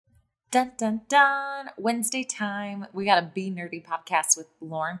Dun, dun, dun. Wednesday time. We got a Be Nerdy podcast with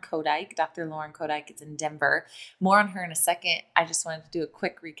Lauren Kodike. Dr. Lauren Kodike is in Denver. More on her in a second. I just wanted to do a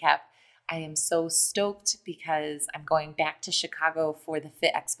quick recap. I am so stoked because I'm going back to Chicago for the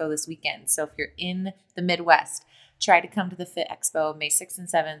Fit Expo this weekend. So if you're in the Midwest, try to come to the Fit Expo May 6th and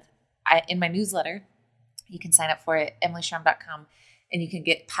 7th. In my newsletter, you can sign up for it, emilyschramm.com. And you can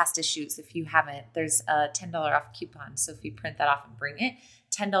get past issues if you haven't. There's a $10 off coupon. So if you print that off and bring it,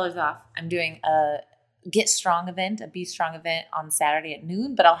 $10 off. I'm doing a Get Strong event, a Be Strong event on Saturday at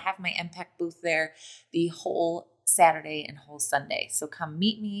noon, but I'll have my MPEC booth there the whole Saturday and whole Sunday. So come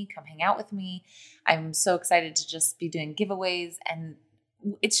meet me, come hang out with me. I'm so excited to just be doing giveaways. And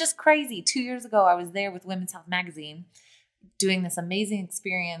it's just crazy. 2 years ago, I was there with Women's Health Magazine doing this amazing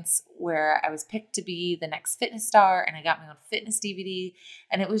experience where I was picked to be the next fitness star, and I got my own fitness DVD,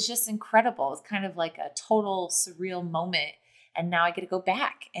 and it was just incredible. It was kind of like a total surreal moment. And now I get to go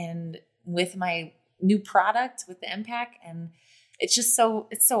back and with my new product with the MPAC, and it's so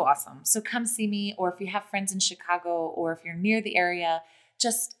awesome. So come see me, or if you have friends in Chicago, or if you're near the area,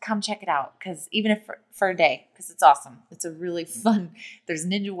 just come check it out. Because even if for a day, because it's awesome. It's a really fun. There's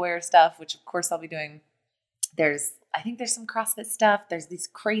ninja warrior stuff, which of course I'll be doing. I think there's some CrossFit stuff. There's these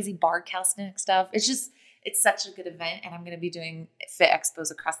crazy bar calisthenics stuff. It's such a good event, and I'm going to be doing Fit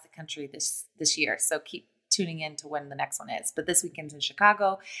Expos across the country this year. So keep tuning in to when the next one is. But this weekend's in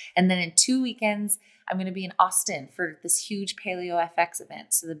Chicago, and then in 2 weekends, I'm going to be in Austin for this huge Paleo FX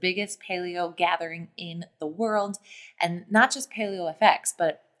event. So the biggest paleo gathering in the world, and not just Paleo FX,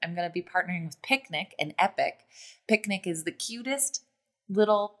 but I'm going to be partnering with Picnic and Epic. Picnic is the cutest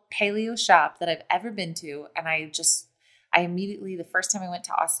little paleo shop that I've ever been to. And I immediately, the first time I went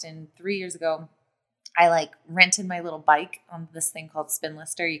to Austin 3 years ago, I rented my little bike on this thing called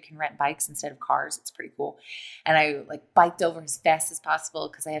Spinlister. You can rent bikes instead of cars. It's pretty cool. And I biked over as fast as possible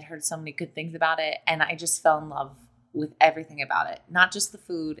because I had heard so many good things about it. And I just fell in love with everything about it. Not just the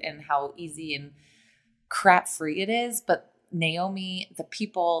food and how easy and crap free it is, but Naomi, the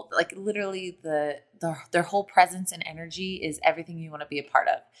people, literally their whole presence and energy is everything you want to be a part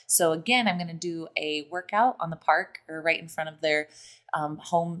of. So again, I'm going to do a workout on the park or right in front of their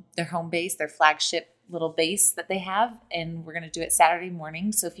home base, their flagship little base that they have. And we're going to do it Saturday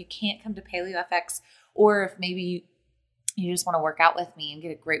morning. So if you can't come to Paleo FX, or if maybe you just want to work out with me and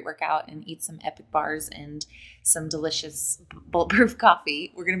get a great workout and eat some epic bars and some delicious bulletproof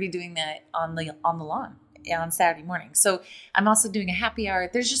coffee, we're going to be doing that on the lawn on Saturday morning. So I'm also doing a happy hour.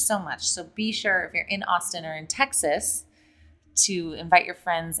 There's just so much. So be sure if you're in Austin or in Texas to invite your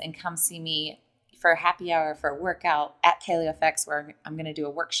friends and come see me for a happy hour, for a workout at PaleoFX, where I'm going to do a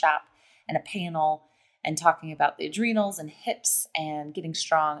workshop and a panel and talking about the adrenals and hips and getting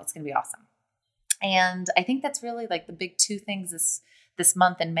strong. It's going to be awesome. And I think that's really the big two things this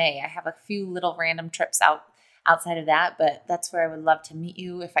month in May. I have a few little random trips outside of that, but that's where I would love to meet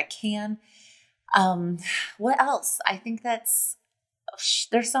you if I can. What else? I think there's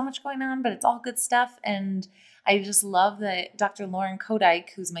so much going on, but it's all good stuff. And I just love that Dr. Lauren Kodike,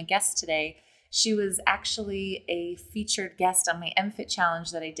 who's my guest today, she was actually a featured guest on my MFit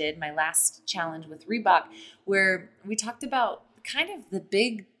challenge that I did, my last challenge with Reebok, where we talked about kind of the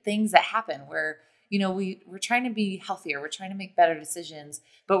big things that happen where, we're trying to be healthier. We're trying to make better decisions,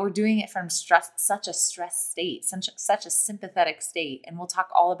 but we're doing it from such a stress state, such a sympathetic state. And we'll talk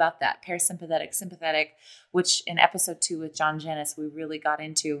all about that, parasympathetic, sympathetic, which in episode 2 with John Jennis, we really got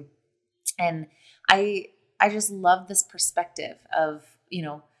into. And I just love this perspective of,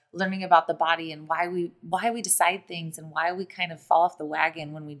 learning about the body and why we decide things and why we kind of fall off the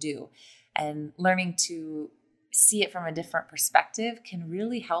wagon when we do. And learning to see it from a different perspective can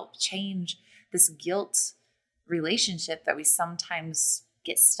really help change this guilt relationship that we sometimes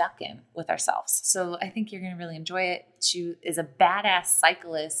get stuck in with ourselves. So I think you're going to really enjoy it. She is a badass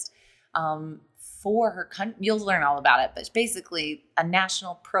cyclist for her country. You'll learn all about it, but basically a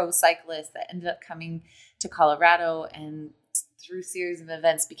national pro cyclist that ended up coming to Colorado and through a series of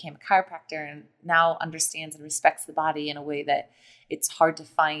events became a chiropractor and now understands and respects the body in a way that it's hard to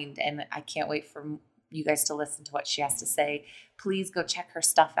find. And I can't wait for you guys to listen to what she has to say. Please go check her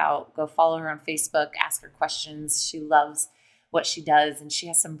stuff out. Go follow her on Facebook, ask her questions. She loves what she does. And she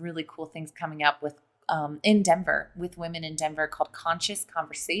has some really cool things coming up with in Denver, with women in Denver, called Conscious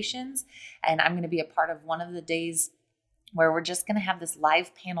Conversations. And I'm going to be a part of one of the days where we're just going to have this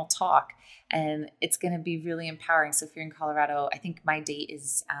live panel talk, and it's going to be really empowering. So if you're in Colorado, I think my date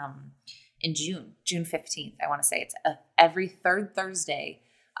is in June 15th. I want to say it's every third Thursday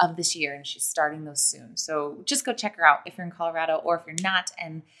of this year, and she's starting those soon. So just go check her out if you're in Colorado, or if you're not,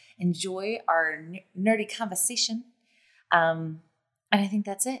 and enjoy our nerdy conversation. And I think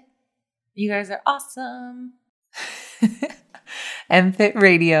that's it. You guys are awesome. MFit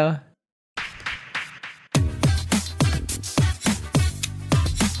Radio.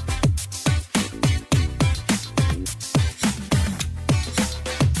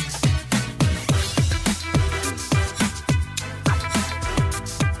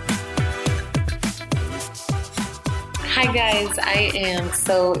 Hi guys, I am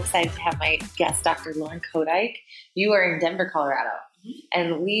so excited to have my guest, Dr. Lauren Kodike. You are in Denver, Colorado,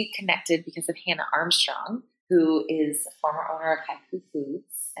 and we connected because of Hannah Armstrong, who is a former owner of Haiku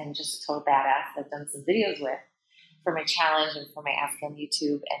Foods and just a total badass I've done some videos with for my challenge and for my Ask on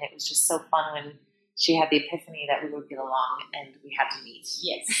YouTube, and it was just so fun when she had the epiphany that we would get along and we had to meet.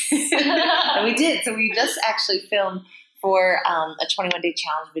 Yes. And we did. So we just actually filmed for a 21-day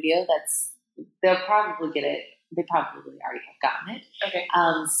challenge video they'll probably get it. They probably already have gotten it. Okay.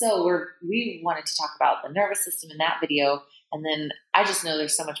 So we wanted to talk about the nervous system in that video, and then I just know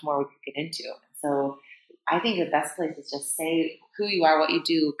there's so much more we could get into. So I think the best place is just say who you are, what you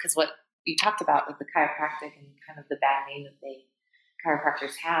do, because what you talked about with the chiropractic and kind of the bad name that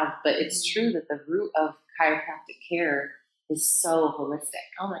chiropractors have, but it's true that the root of chiropractic care is so holistic.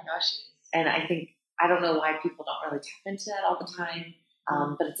 Oh my gosh. And I don't know why people don't really tap into that all the time.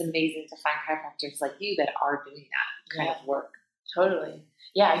 But it's amazing to find chiropractors like you that are doing that kind of work. Totally.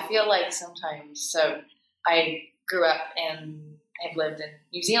 Yeah, I feel like sometimes, so I grew up and have lived in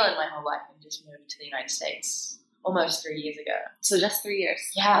New Zealand my whole life and just moved to the United States almost 3 years ago. So just 3 years.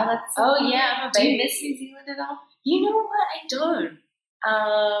 Yeah. Yeah, I'm a baby. Do you miss New Zealand at all? You know what? I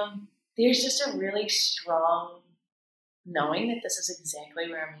don't. There's just a really strong knowing that this is exactly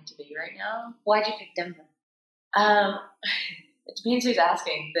where I'm meant to be right now. Why'd you pick Denver? It depends who's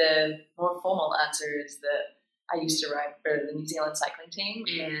asking. The more formal answer is that I used to ride for the New Zealand cycling team,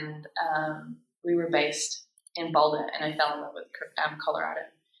 and we were based in Boulder, and I fell in love with Colorado.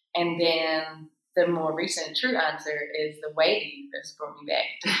 And then the more recent true answer is the way the universe brought me back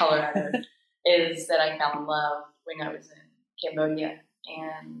to Colorado is that I fell in love when I was in Cambodia,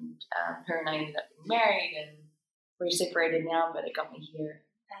 and her and I ended up being married, and we're separated now, but it got me here.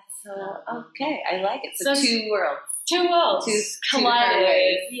 That's so okay. I like it. So two worlds. Two worlds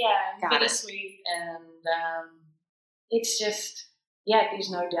collided. Yeah, bittersweet. And it's just, there's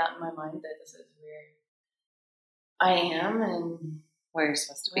no doubt in my mind that this is where I am and where you're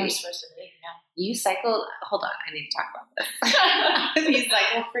supposed to be. Where I'm supposed to be, yeah. You cycled, hold on, I need to talk about this. You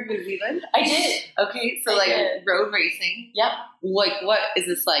cycled for New Zealand? I did. Okay, so road racing. Yep. Like what, is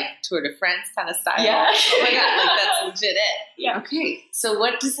this like Tour de France kind of style? Yeah. Oh my God, like that's legit it. Yeah. Okay, so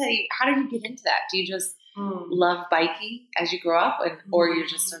how did you get into that? Do you just love biking as you grow up, or you're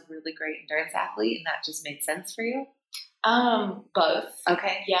just a really great endurance athlete and that just made sense for you? Both.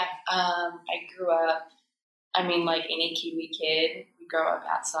 Okay. Yeah. I grew up, like any Kiwi kid, we grow up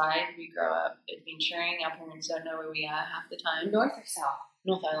outside, we grow up adventuring. Our parents don't know where we are half the time. North or south?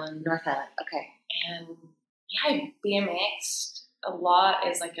 North Island. North Island, okay. And I BMX'd a lot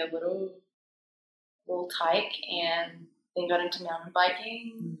as like a little tyke, and then got into mountain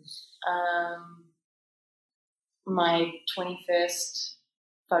biking. My 21st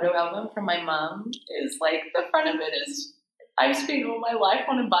photo album from my mom is like, the front of it is, I've spent all my life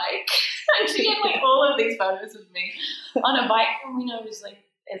on a bike. And she had like all of these photos of me on a bike from when I was like,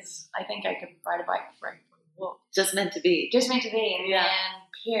 I think I could ride a bike right before the war. Just meant to be. Just meant to be. And then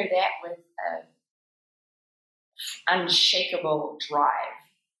pair that with an unshakable drive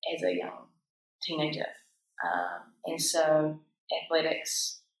as a young teenager. And so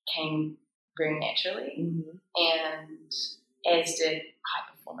athletics came very naturally, and as did high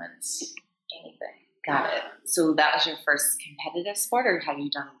performance anything. Got it. So that was your first competitive sport, or have you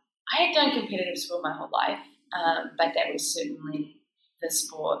done? I had done competitive sport my whole life, but that was certainly the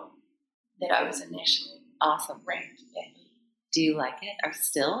sport that I was initially ranked at. Do you like it, or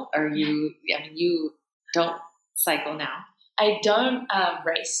still? Or you? You don't cycle now. I don't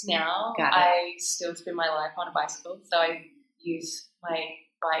race now. Got it. I still spend my life on a bicycle, so I use my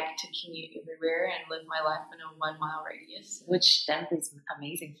bike to commute everywhere and live my life in a 1 mile radius. Which Denver's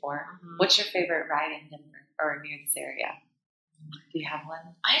amazing for. What's your favorite ride in Denver or near this area? Do you have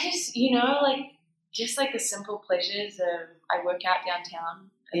one? I just, just like the simple pleasures of, I work out downtown,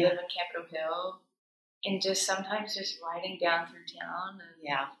 I live in Capitol Hill, and just sometimes just riding down through town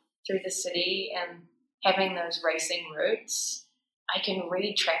and through the city and having those racing routes. I can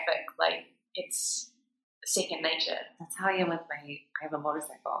read traffic like it's second nature. That's how I am with I have a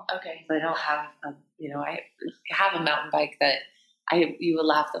motorcycle. Okay. So I don't have I have a mountain bike that you would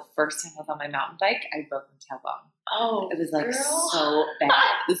laugh, the first time I was on my mountain bike, I broke my tailbone. Oh, it was like so bad.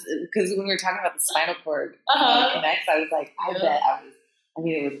 Because when we were talking about the spinal cord connects, I was like, I bet I I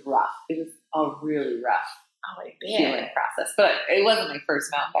mean, it was rough. It was a really rough Oh, I healing bet. process. But it wasn't my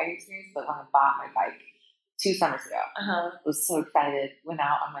first mountain bike experience. But when I bought my bike 2 summers ago, Uh-huh. I was so excited. Went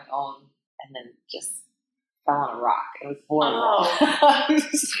out on my own and then just fell on a rock. It was horrible. Oh,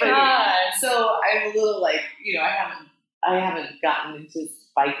 God. So I'm a little like, I haven't gotten into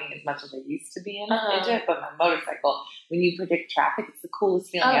biking as much as I used to be into it. But my motorcycle, when you predict traffic, it's the coolest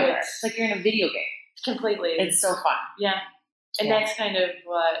feeling ever. It's like you're in a video game. Completely. It's so fun. Yeah. And that's kind of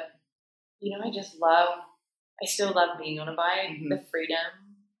what, I still love being on a bike, the freedom.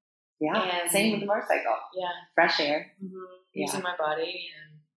 Yeah. And same with the motorcycle. Yeah. Fresh air. Using my body,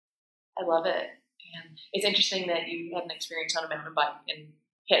 and I love it. And it's interesting that you had an experience on a mountain bike and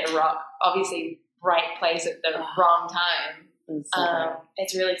hit a rock. Obviously, right place at the wrong time.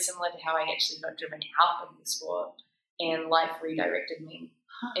 It's really similar to how I actually got driven out of the sport, and life redirected me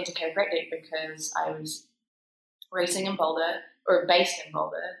into chiropractic because I was racing in Boulder, or based in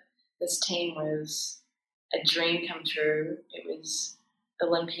Boulder. This team was a dream come true. It was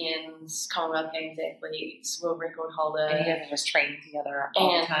Olympians, Commonwealth Games athletes, world record holder. And you guys are just training together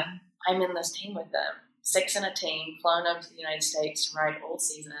all the time? I'm in this team with them. 6 in a team, flown over to the United States to ride all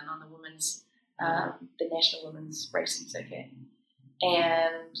season on the women's, the National Women's Racing Circuit.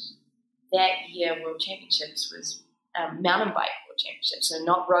 And that year, World Championships was mountain bike World Championships, so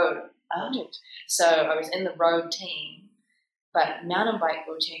not road. So I was in the road team, but mountain bike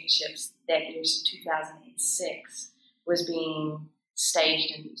World Championships that year, so 2006, was being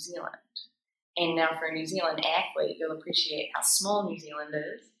staged in New Zealand. And now for a New Zealand athlete, you'll appreciate how small New Zealand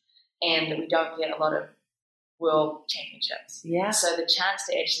is and that we don't get a lot of world championships. Yeah. So the chance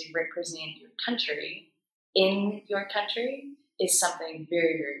to actually represent your country in your country is something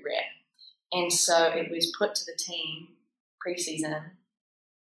very, very rare. And so it was put to the team pre-season,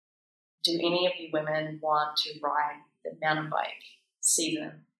 do any of you women want to ride the mountain bike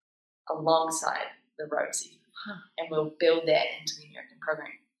season alongside the road season? And we'll build that into the American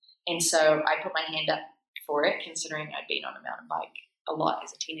program. And so I put my hand up for it, considering I'd been on a mountain bike a lot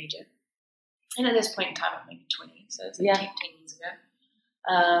as a teenager. And at this point in time, I'm maybe 20, so it's like 10 years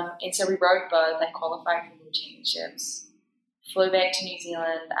ago. And so we rode both. I qualified for World Championships, flew back to New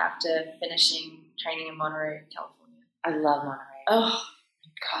Zealand after finishing training in Monterey, California. I love Monterey. Oh,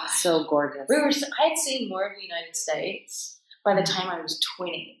 my gosh. So gorgeous. I had seen more of the United States by the time I was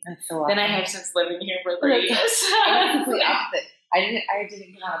 20 That's so awesome. than I have since living here for 3 years. It's completely opposite. I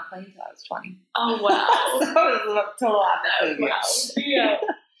didn't get on a plane until I was 20. Oh, wow. So it was a total opposite. Wow.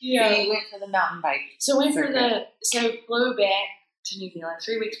 Yeah. So you went for the mountain bike. So flew back to New Zealand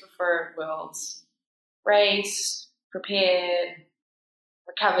 3 weeks before Worlds, raced, prepared,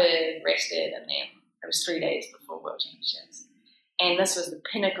 recovered, rested, and then it was 3 days before World Championships. And this was the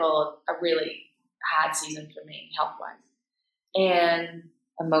pinnacle of a really hard season for me, health-wise. And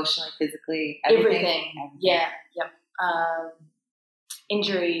emotionally, physically, everything. Yeah, yep.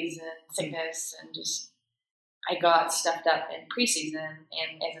 Injuries and sickness, and just I got stuffed up in preseason.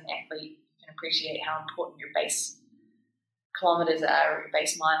 And as an athlete, you can appreciate how important your base kilometers are, or your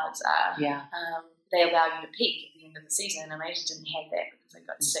base miles are. Yeah. They allow you to peak at the end of the season, and I just didn't have that because I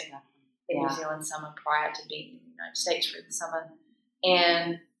got sick in New Zealand summer prior to being in the United States for the summer.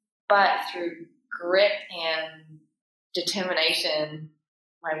 But through grit and determination,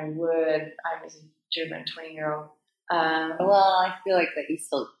 my word, I was a driven 20-year-old. Well, I feel like that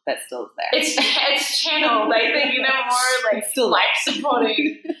still is there. It's channeled. I think more like still life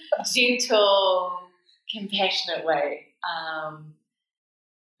supporting, gentle, compassionate way.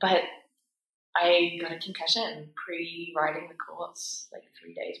 But I got a concussion pre-riding the course, like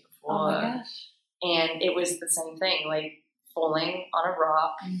 3 days before. Oh my gosh! And it was the same thing, like falling on a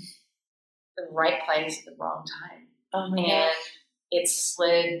rock, the right place at the wrong time. Oh my gosh! It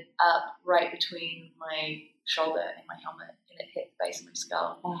slid up right between my shoulder and my helmet, and it hit the base of my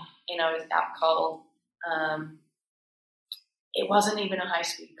skull. Oh. And I was out cold. It wasn't even a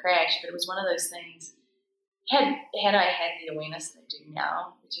high-speed crash, but it was one of those things. Had I had the awareness that I do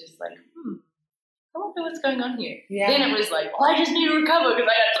now, which is like, I wonder what's going on here. Yeah. Then it was like, I just need to recover because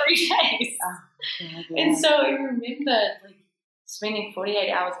I got 3 days. Oh, yeah. And so I remember spending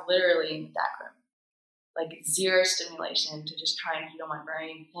 48 hours literally in the dark room, zero stimulation to just try and heal my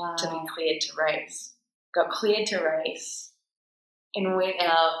brain to be cleared to race. Got cleared to race and went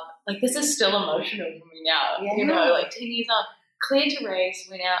out. This is still emotional for me now. Yeah. 10 years on. Cleared to race,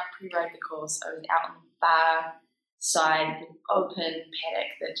 went out, pre-rode the course. I was out on the far side, open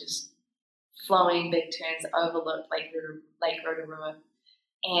paddock that just flowing big turns overlooked Lake Rotorua.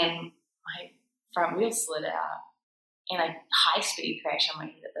 And my front wheel slid out and a high-speed crash on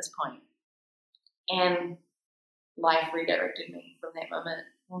my head at this point. And life redirected me from that moment.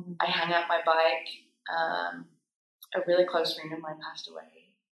 Mm-hmm. I hung up my bike. A really close friend of mine passed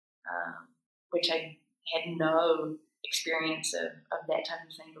away, which I had no experience of that type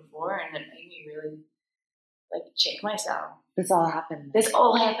of thing before, and it made me really check myself. This all happened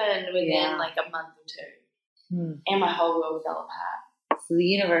within like a month or two, and my whole world fell apart. So the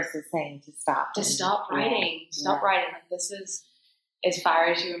universe is saying to stop. Stop writing. Stop writing. Like, this is as far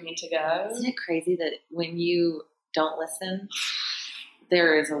as you were meant to go. Isn't it crazy that when you don't listen,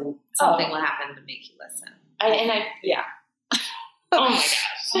 there is something will happen to make you listen? Yeah. Oh my gosh.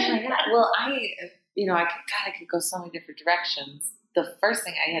 Oh my God. Well, I could go so many different directions. The first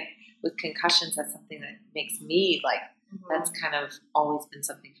thing I had with concussions, that's something that makes me that's kind of always been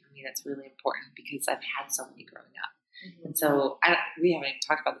something for me that's really important because I've had so many growing up. Mm-hmm. And so we haven't even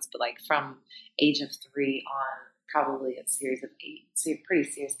talked about this, but from age of 3 on, probably a series of 8, pretty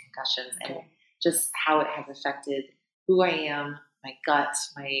serious concussions, and just how it has affected who I am, my gut,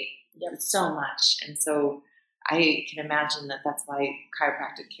 so much. And so I can imagine that that's why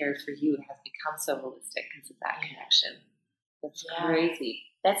chiropractic care for you has become so holistic because of that connection. That's crazy.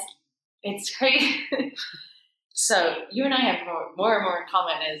 It's crazy. So you and I have more and more in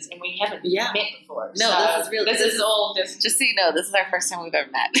common, and we haven't met before. No, so this is real. This is all just so you know, this is our first time we've ever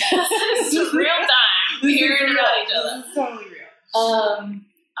met. This is real time. We're hearing about each other. This is totally real.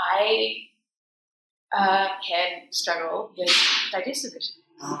 I had struggled with digestive issues.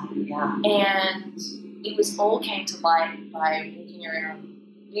 Yeah. And it all came to light by walking around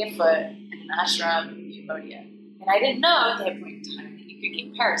barefoot in an ashram in Cambodia. And I didn't know at that point in time that you could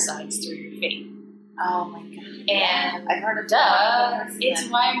get parasites through your feet. Oh my God. And I've heard of it's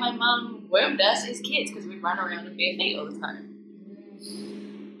why my mom wormed us as kids, because we'd run around in bare feet all the time.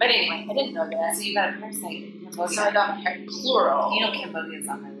 But anyway, I didn't know that. So you got a parasite in Cambodia. So I got plural. You know, Cambodia's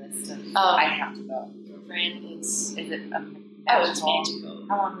on my list of I have to go. Girlfriend, is it it's magical.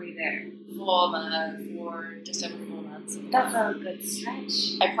 How long were you there? For just over 4 months. That's a good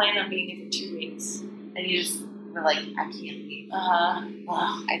stretch. I planned on being there for 2 weeks. And you just were like, I can't leave.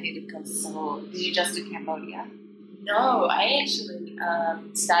 Oh, I need to go. So, did you just do Cambodia? No, I actually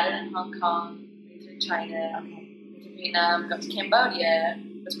started in Hong Kong, went through China, went to Vietnam, got to Cambodia.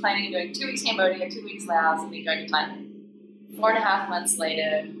 Was planning on doing 2 weeks Cambodia, 2 weeks Laos, and then going to Thailand. 4.5 months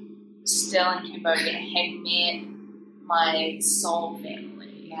later, still in Cambodia, I had met my soul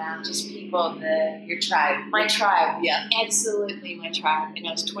family. Yeah. Just people that... Your tribe. My tribe. Yeah. Absolutely my tribe. And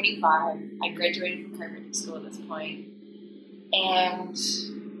I was 25. I graduated from chiropractic school at this point. And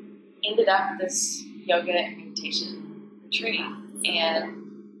ended up at this yoga and meditation retreat. And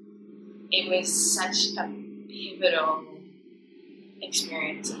it was such a pivotal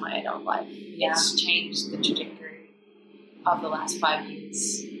experience in my adult life. Yeah. It's changed the trajectory of the last 5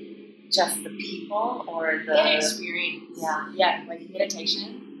 years. Just the people or the... That experience. Yeah. Yeah, like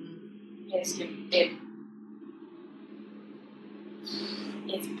meditation. It's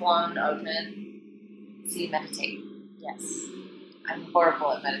blown open. So you meditate. Yes. I'm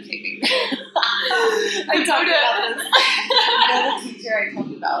horrible at meditating. I talked about this. You know the teacher I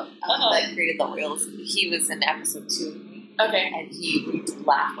talked about that created the oils? He was in episode 2 with me. Okay. And we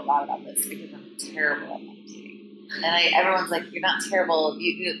laugh a lot about this because I'm terrible at meditating. And everyone's like, you're not terrible.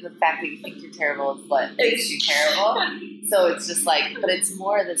 The fact that you think you're terrible is what makes you terrible. So it's just but it's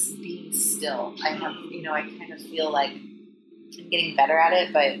more this being still. I kind of feel like I'm getting better at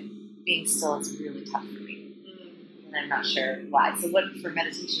it, but being still is really tough for me. And I'm not sure why. So what, for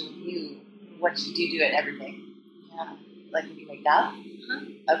meditation with you, what do you do it every day? Yeah. Like when you wake up?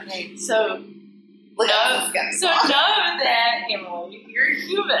 Okay. So, know that, Emily, you're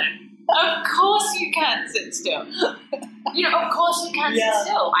human. Of course you can't sit still. Of course you can't sit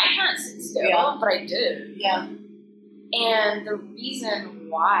still. I can't sit still, but I do. Yeah. And the reason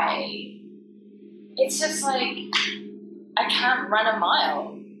why, it's just I can't run a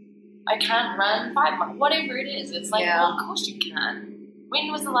mile. I can't run 5 miles. Whatever it is. It's well, of course you can.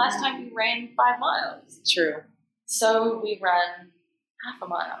 When was the last time you ran 5 miles? True. So we run half a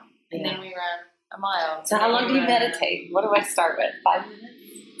mile. And then we run a mile. So how long do you meditate? What do I start with? 5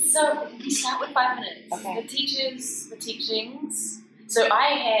 minutes? So we start with 5 minutes. Okay. The teachings. So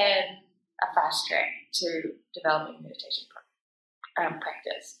I had a fast track to developing meditation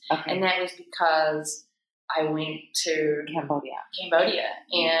practice. Okay. And that was because I went to Cambodia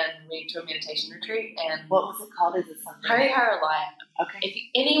and went to a meditation retreat. And what was it called? Is it something? Hari Laya. Okay. If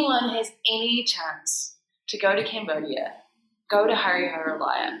anyone has any chance to go to Cambodia, go to Hari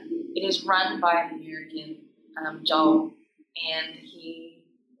Laya. It is run by an American, Joel, and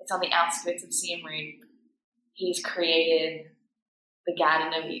it's on the outskirts of Siem Reap. He's created the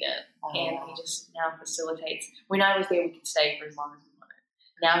Garden of Eden. And he just now facilitates. When I was there, we could stay for as long as we wanted.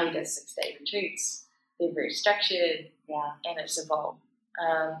 Now he does 6-day retreats. They're very structured, and it's evolved.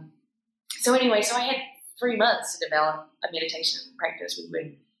 So anyway, so I had 3 months to develop a meditation practice. We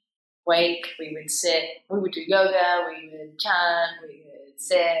would wake, we would sit, we would do yoga, we would chant, we would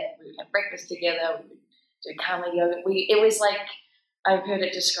sit, we would have breakfast together, we would do karma yoga. It was like, I've heard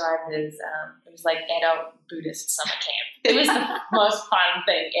it described as, it was like adult Buddhist summer camp. It was the most fun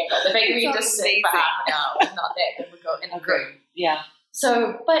thing ever. The fact that we could just sit for half an hour was not that, then we go in a group. Yeah.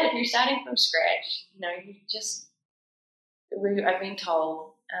 So, but if you're starting from scratch, you just, I've been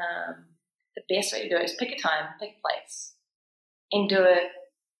told the best way to do it is pick a time, pick a place, and do it.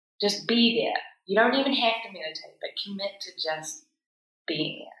 Just be there. You don't even have to meditate, but commit to just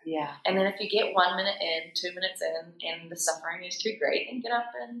being there. Yeah. And then if you get 1 minute in, 2 minutes in, and the suffering is too great, then get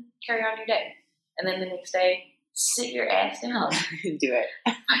up and carry on your day. And then the next day, sit your ass down. Do it.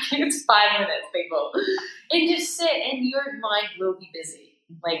 It's 5 minutes, people. And just sit, and your mind will be busy.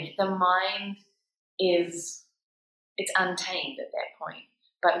 Like, the mind it's untamed at that point.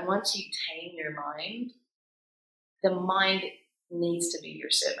 But once you tame your mind, the mind needs to be your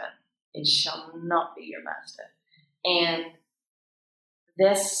servant. It shall not be your master. And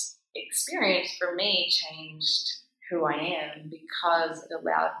this experience for me changed who I am because it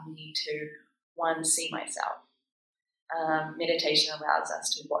allowed me to, one, see myself. Meditation allows us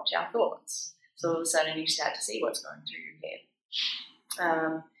to watch our thoughts. So all of a sudden you start to see what's going through your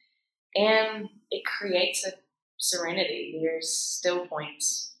head. And it creates a serenity. There's still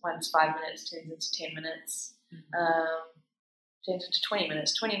points. Once 5 minutes turns into 10 minutes, turns into 20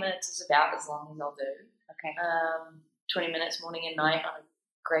 minutes. 20 minutes is about as long as I'll do. Okay. 20 minutes morning and night on a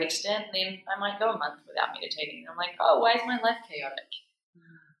great stint. Then I might go a month without meditating. I'm like, oh, why is my life chaotic?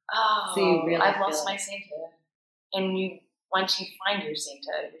 Oh, so you really I've lost my center. And once you find your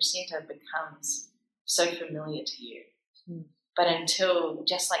center becomes so familiar to you. But until,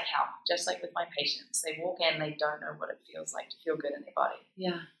 just like with my patients, they walk in, they don't know what it feels like to feel good in their body.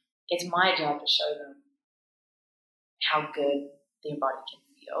 Yeah. It's my job to show them how good their body can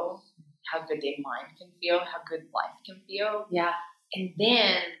feel, how good their mind can feel, how good life can feel. Yeah. And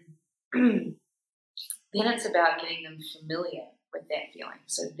then it's about getting them familiar with that feeling.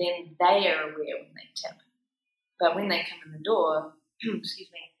 So then they are aware when they tip. But when they come in the door,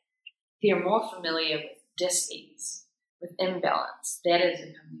 they're more familiar with dis-ease, with imbalance. That is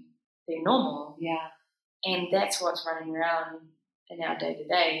becoming their normal. Yeah. And that's what's running around in our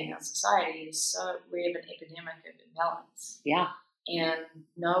day-to-day, in our society, is so we have an epidemic of imbalance. Yeah. And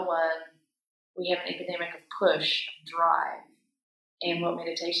we have an epidemic of push, of drive. And what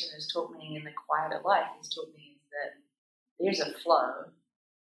meditation has taught me in the quieter life has taught me is that there's a flow.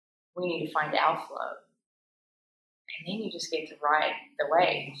 We need to find our flow. And then you just get to ride the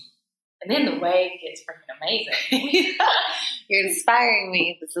wave. And then the wave gets freaking amazing. You're inspiring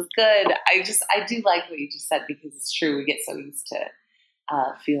me. This is good. I do like what you just said because it's true. We get so used to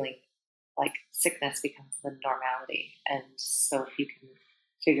feeling like sickness becomes the normality. And so if you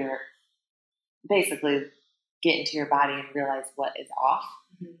can basically get into your body and realize what is off,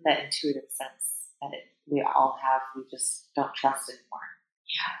 that intuitive sense that we all have, we just don't trust anymore.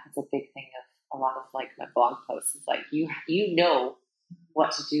 Yeah. It's a big thing of a lot of like my blog posts. It's like, you know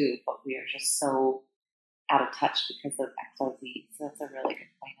what to do, but we are just so out of touch because of XYZ. So that's a really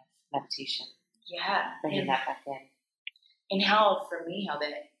good point of meditation. Yeah. Bringing that back in. And how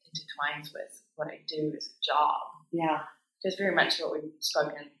that intertwines with what I do as a job. Yeah. Because very much what we've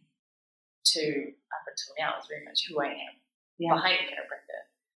spoken to up until now is very much who I am behind the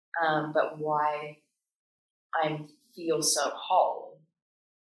chiropractor. But why I feel so whole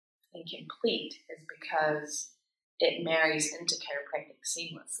and complete is because it marries into chiropractic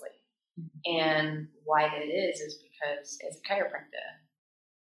seamlessly. And why that is because as a chiropractor,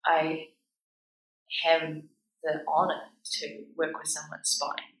 I have the honor to work with someone's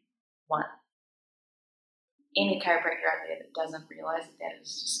spine. One. Any chiropractor out there that doesn't realize that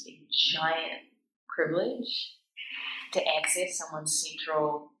is just a giant privilege to access someone's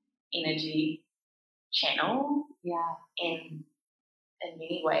central energy channel. Yeah. And in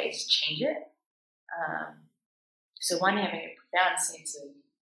many ways change it. So one, having a profound sense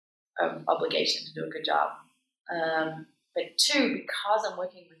of obligation to do a good job. But two, because I'm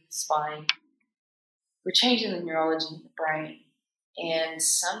working with the spine, we're changing the neurology in the brain. And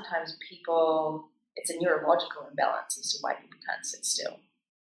sometimes it's a neurological imbalance as to why people can't sit still.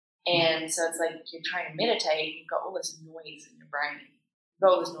 And so it's like you're trying to meditate, you've got all this noise in your brain. You've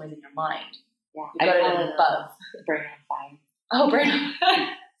got all this noise in your mind. Yeah. You've got it above. Brain on fire. Oh, brain on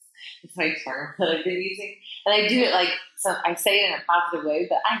fire. It's my term that I've been using. And I do it like, so I say it in a positive way,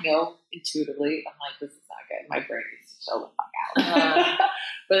 but I know intuitively, I'm like, this is not good. My brain needs to chill the fuck out.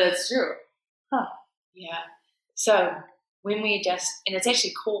 But it's true. Huh. Yeah. So when we adjust, and it's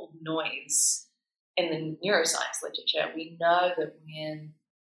actually called noise in the neuroscience literature, we know that when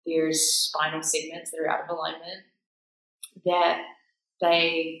there's spinal segments that are out of alignment, that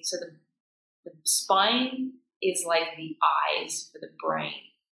so the spine is like the eyes for the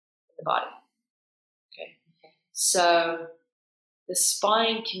brain in the body. Okay. So the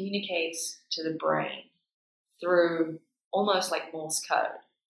spine communicates to the brain through almost like Morse code.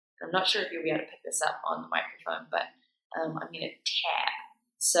 I'm not sure if you'll be able to pick this up on the microphone, but I'm going to tap.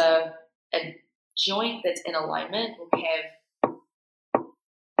 So a joint that's in alignment will have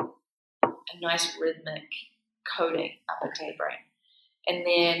a nice rhythmic coding up into the brain. And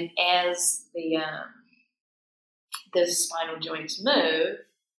then as the spinal joints move,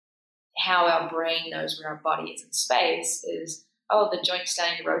 how our brain knows where our body is in space is, the joint's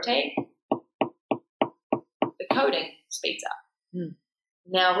starting to rotate. The coding speeds up.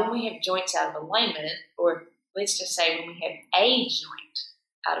 Now, when we have joints out of alignment, or let's just say when we have a joint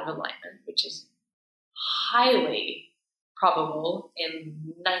out of alignment, which is highly probable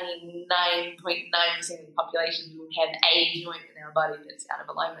in 99.9% of the population, we will have a joint in our body that's out of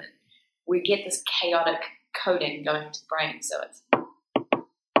alignment, we get this chaotic coding going to the brain. So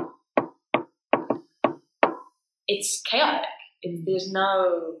it's chaotic. There's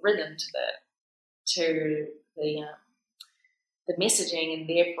no rhythm to the messaging, and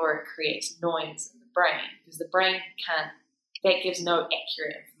therefore it creates noise in the brain, because the brain that gives no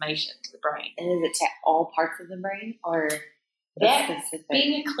accurate information to the brain. And is it to all parts of the brain, or that specific?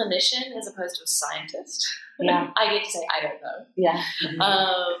 Being a clinician as opposed to a scientist, I get to say I don't know. Yeah.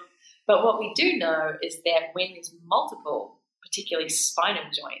 But what we do know is that when there's multiple, particularly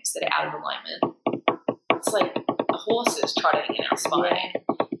spinal joints that are out of alignment, it's like a horse is trotting in our spine. Yeah.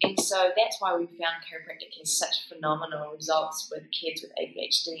 And so that's why we found chiropractic has such phenomenal results with kids with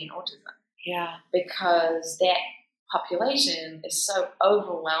ADHD and autism. Yeah. Because that population is so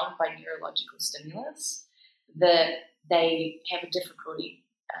overwhelmed by neurological stimulus that they have a difficulty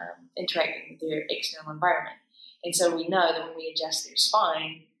interacting with their external environment. And so we know that when we adjust their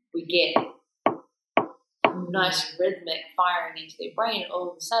spine, we get nice rhythmic firing into their brain, and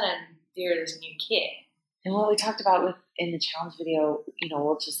all of a sudden they're this new kid. And what we talked about in the challenge video,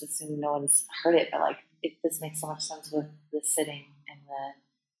 we'll just assume no one's heard it, but this makes so much sense with the sitting and the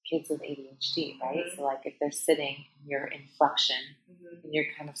kids with ADHD, right? Mm-hmm. So if they're sitting and you're in flexion, and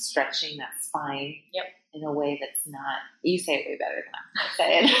you're kind of stretching that spine in a way that's not, you say it way better than I'm going to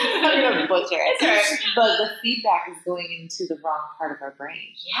say it. I'm going to butcher it. Right. But the feedback is going into the wrong part of our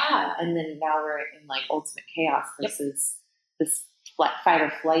brain. Yeah. And then now we're in ultimate chaos versus this fight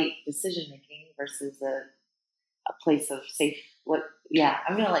or flight decision making versus a place of safe.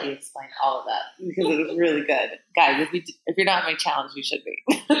 I'm going to let you explain all of that because it was really good, guys. If you're not in my challenge, you should be.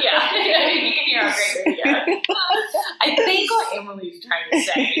 Yeah, you can hear our great video. I think what Emily's trying to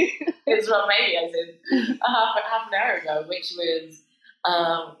say is what maybe I said half an hour ago, which was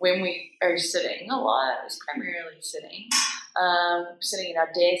when we are sitting a lot. It's primarily sitting at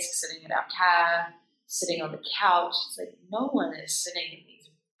our desk, sitting in our car, sitting on the couch. It's like no one is sitting in these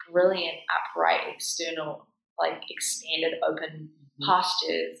brilliant, upright, external, expanded, open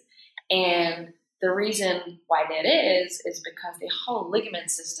postures. And the reason why that is because the whole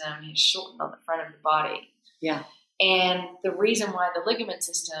ligament system is shortened on the front of the body. Yeah. And the reason why the ligament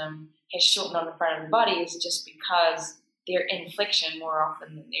system has shortened on the front of the body is just because they're in flexion more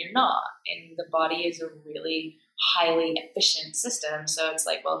often than they're not. And the body is a really highly efficient system. So it's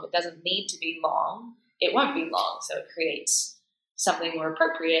if it doesn't need to be long, it won't be long. So it creates something more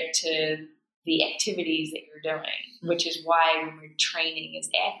appropriate to the activities that you're doing, which is why when we're training as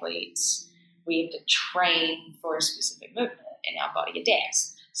athletes, we have to train for a specific movement and our body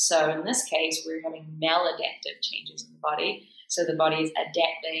adapts. So in this case, we're having maladaptive changes in the body. So the body is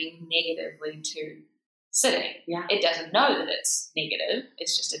adapting negatively to sitting. Yeah. It doesn't know that it's negative.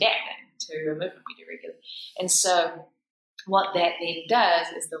 It's just adapting to a movement we do regularly. And so what that then does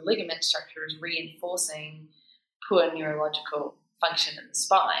is the ligament structure is reinforcing poor neurological function in the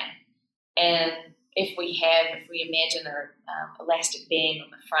spine. And if we imagine an elastic band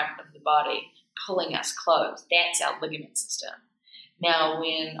on the front of the body pulling us close, that's our ligament system. Now,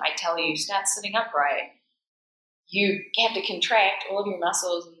 when I tell you start sitting upright, you have to contract all of your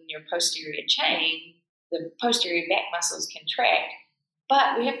muscles in your posterior chain. The posterior back muscles contract,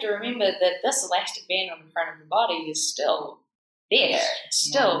 but we have to remember that this elastic band on the front of the body is still there. It's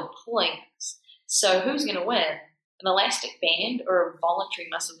still pulling us. So who's going to win? an elastic band or a voluntary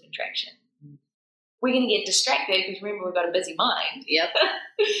muscle contraction. We're going to get distracted because remember, we've got a busy mind. Yep.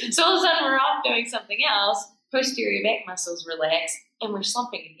 So all of a sudden we're off doing something else, posterior back muscles relax, and we're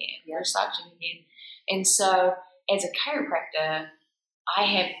slumping again. We're slouching again. And so as a chiropractor, I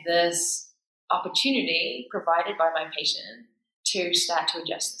have this opportunity provided by my patient to start to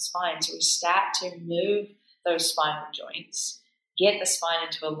adjust the spine. So we start to move those spinal joints, get the spine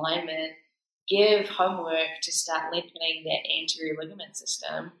into alignment, give homework to start lengthening that anterior ligament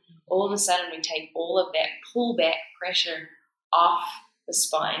system. All of a sudden we take all of that pullback pressure off the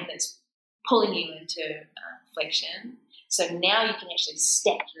spine that's pulling you into flexion. So now you can actually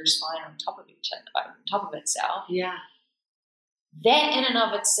stack your spine on top of itself. Yeah. That in and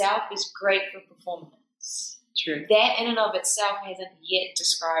of itself is great for performance. True. That in and of itself hasn't yet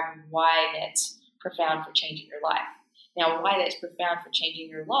described why that's profound for changing your life. Now, why that's profound for changing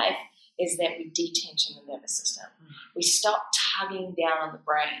your life is that we detension the nervous system. We stop tugging down on the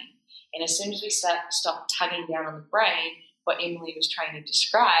brain. And as soon as we stop tugging down on the brain, what Emily was trying to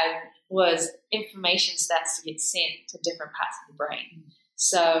describe was information starts to get sent to different parts of the brain.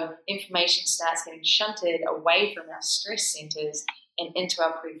 So information starts getting shunted away from our stress centers and into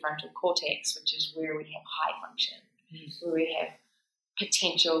our prefrontal cortex, which is where we have high function, where we have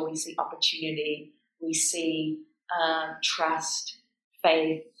potential, we see opportunity, we see trust,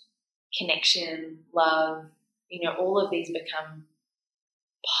 faith, connection, love. All of these become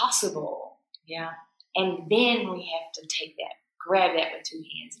possible. Yeah. And then we have to take that, grab that with two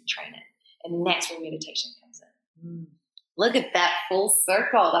hands and train it. And that's where meditation comes in. Look at that full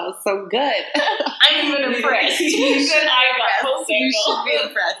circle. That was so good. I'm even impressed. You should I got full circle. You should be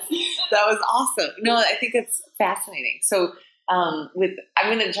impressed. That was awesome. No, I think it's fascinating. So I'm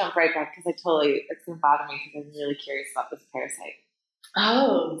going to jump right back because it's going to bother me because I'm really curious about this parasite.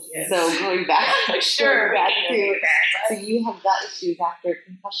 Oh, yes. So going back, sure. So you have got issues after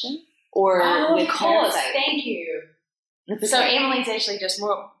concussion or with of course. parasite? Thank you. That's So okay. Emily's actually just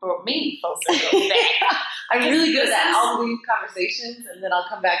brought me full circle back. I'm really good at that. I'll leave conversations and then I'll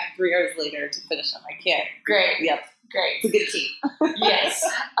come back 3 hours later to finish them. I can't. Great. Yep. Great. It's a good team. Yes.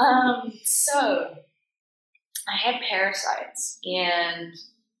 So I had parasites, and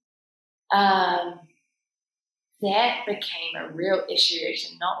that became a real issue,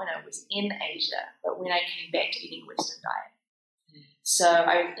 actually, not when I was in Asia, but when I came back to eating Western diet. So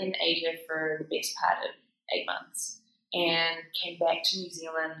I was in Asia for the best part of 8 months and came back to New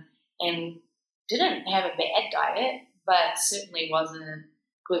Zealand and didn't have a bad diet, but certainly wasn't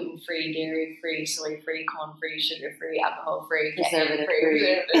gluten-free, dairy-free, soy-free, corn-free, sugar-free, alcohol-free,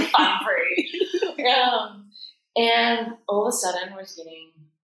 Preservative-free, fun-free. And all of a sudden was getting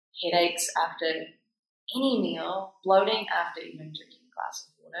headaches after any meal, bloating after even drinking a glass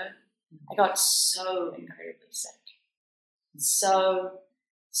of water. I got so incredibly sick. So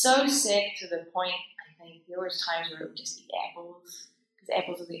sick to the point, I think there was times where I would just eat apples, because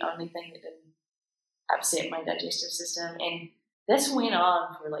apples are the only thing that didn't upset my digestive system. And this went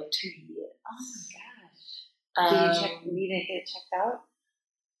on for like 2 years. Oh my gosh. Did you need to get it checked out?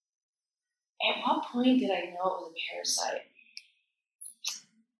 At what point did I know it was a parasite?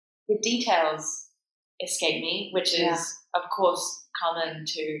 The details escape me, which is, of course, common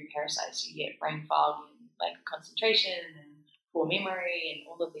to parasites. You get brain fog and lack of concentration and poor memory and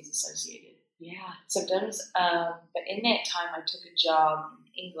all of these associated symptoms. But in that time, I took a job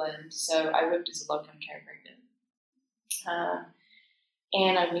in England, so I worked as a locum chiropractor.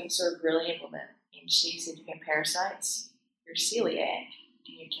 And I went to a brilliant woman, and she said, "You have parasites, you're celiac,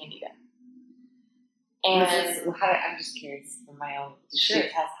 and you're candida." And I'm just curious for my own.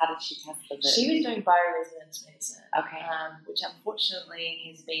 How did she test the She was doing bioresonance medicine, okay, which unfortunately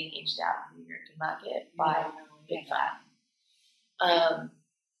has been edged out of the American market by big pharma.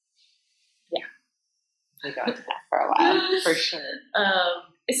 We'll go into that for a while, for sure.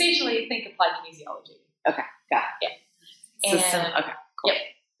 Essentially, think applied kinesiology. Okay, got it. Yeah. Okay, cool.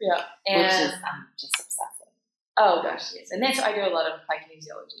 Yeah. And, which is just obsessive. Oh gosh, yes. And I do a lot of applied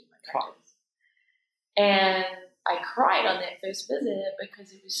kinesiology in my practice. And I cried on that first visit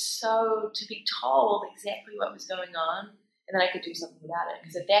because it was so to be told exactly what was going on and that I could do something about it.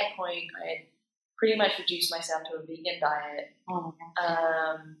 Because at that point, I had pretty much reduced myself to a vegan diet. Oh my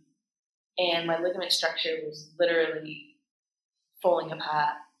gosh. And my ligament structure was literally falling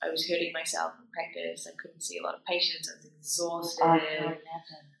apart. I was hurting myself in practice. I couldn't see a lot of patients. I was exhausted. I can imagine.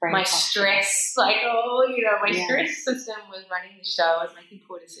 My stress cycle, my stress system was running the show. I was making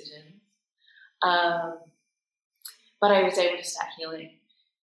poor decisions. But I was able to start healing.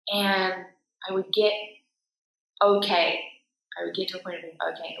 And I would get okay. I would get to a point of being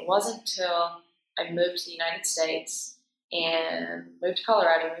okay. It wasn't until I moved to the United States and moved to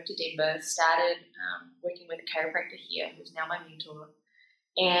Colorado, moved to Denver, started working with a chiropractor here who's now my mentor.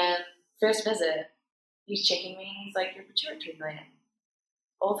 And first visit, he's checking me. He's like, your pituitary gland,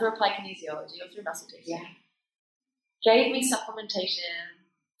 all through applied kinesiology, all through muscle testing. Yeah. Gave me supplementation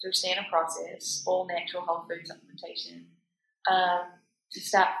through standard process, all natural whole food supplementation, to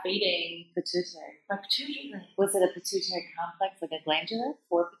start feeding Pituitary. my pituitary gland. Was it a pituitary complex, like a glandular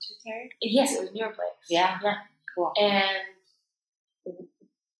for pituitary? Yes, it was Neuroplex. Yeah. Cool. And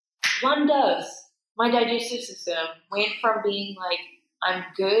one dose, my digestive system went from being like, I'm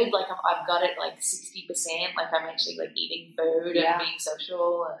good, like I've got it like 60%, like I'm actually like eating food and being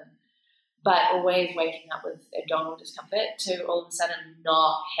social, but always waking up with abdominal discomfort, to all of a sudden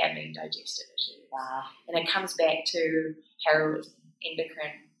not having digestive issues. Wow. And it comes back to heroism,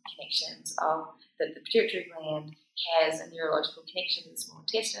 endocrine connections of that the pituitary gland has a neurological connection to the small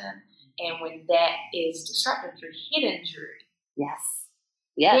intestine, and when that is disrupted through head injury,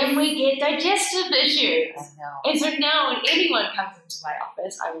 then we get digestive issues. I know. And so now when anyone comes into my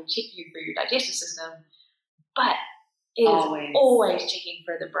office, I will check you for your digestive system, but it is always checking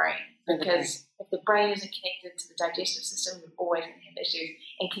for the brain, because if the brain isn't connected to the digestive system, you're always going to have issues.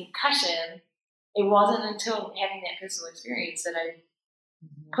 And concussion, it wasn't until having that personal experience that I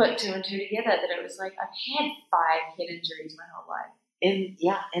put two and two together that it was like, I've had 5 head injuries my whole life. In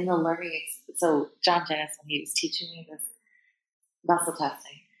the learning, so John Dennis, when he was teaching me this muscle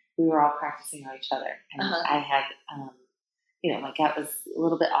testing, we were all practicing on each other, and I had, my gut was a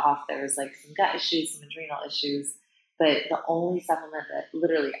little bit off. There was like some gut issues, some adrenal issues, but the only supplement that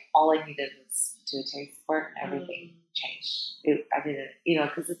literally all I needed was pituitary support, and everything changed. I didn't,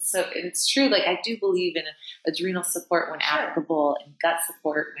 because it's true. Like, I do believe in adrenal support when applicable, and gut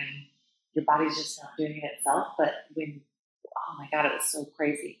support when your body's just not doing it itself. But when, oh my God, it was so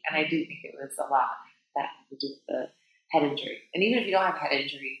crazy. And I do think it was a lot that had to do with the head injury. And even if you don't have head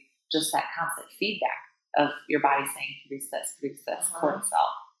injury, just that constant feedback of your body saying, produce this, cortisol,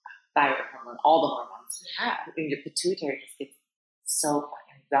 thyroid hormone, all the hormones. Yeah. When your pituitary just gets so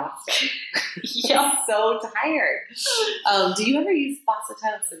fucking exhausted. Yeah. So tired. Do you ever use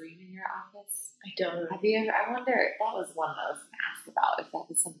phosphatidylserine in your office? I don't. Have you ever? I wonder, that was one that I was going to ask about, if that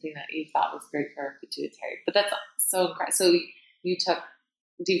was something that you thought was great for pituitary. But that's so incredible. So you took,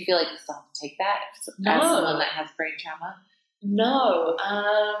 do you feel like you still have to take that as someone that has brain trauma? No.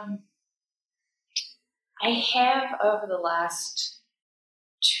 I have, over the last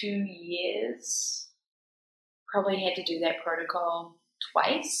 2 years, probably had to do that protocol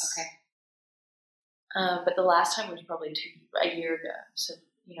twice. Okay. But the last time was probably a year ago. So,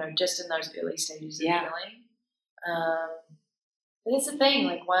 just in those early stages of healing. But that's the thing,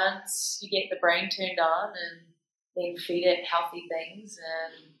 like, once you get the brain turned on and then feed it healthy things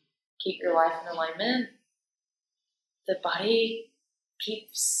and keep your life in alignment, the body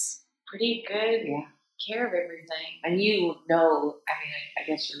keeps pretty good care of everything. And I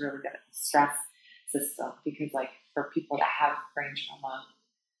guess you're really good at the stress system, because, like, for people that have brain trauma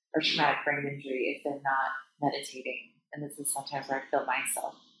or traumatic brain injury, if they're not meditating, and this is sometimes where I feel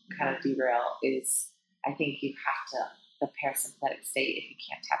myself kind of derail, is I think you have to, the parasympathetic state, if you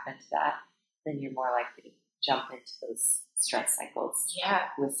can't tap into that, then you're more likely to jump into those stress cycles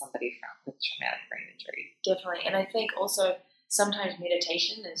with somebody with traumatic brain injury. Definitely. And I think also sometimes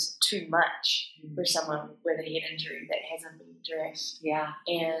meditation is too much for someone with a head injury that hasn't been addressed. Yeah.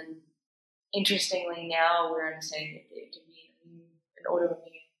 And interestingly, now we're understanding that there can be an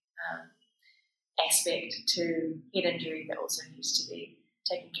autoimmune aspect to head injury that also needs to be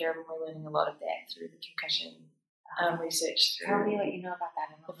taken care of, and we're learning a lot of that through the concussion research. Tell me what you know about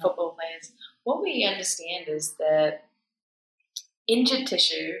that. The football players. What we understand is that injured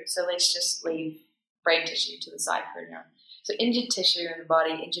tissue, so let's just leave brain tissue to the side for now. So injured tissue in the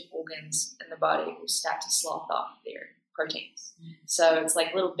body, injured organs in the body will start to slough off their proteins. So it's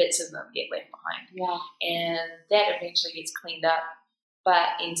like little bits of them get left behind. Yeah. And that eventually gets cleaned up, but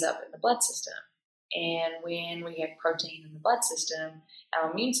ends up in the blood system. And when we have protein in the blood system,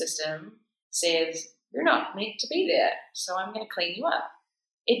 our immune system says, you're not meant to be there, so I'm going to clean you up.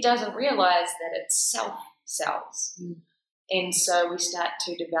 It doesn't realize that it's self cells. And so we start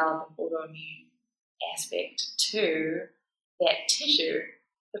to develop an autoimmune aspect to that tissue.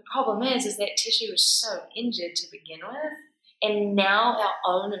 The problem is that tissue is so injured to begin with, and now our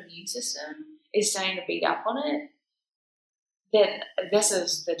own immune system is starting to beat up on it. That this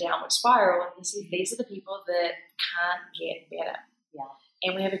is the downward spiral, and these are the people that can't get better. Yeah.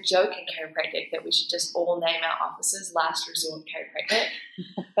 And we have a joke in chiropractic that we should just all name our offices Last Resort Chiropractic.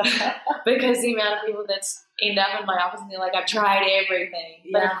 Because the amount of people that end up in my office and they're like, I've tried everything.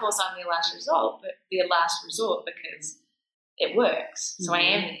 But of course I'm their last resort, but their last resort because it works. So I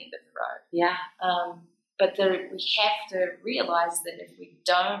am the end of the road. Yeah. But we have to realize that if we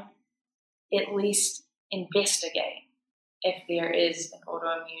don't at least investigate if there is an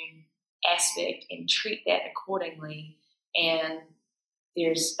autoimmune aspect and treat that accordingly, and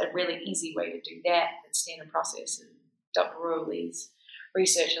there's a really easy way to do that standard process, and Dr. Rowley's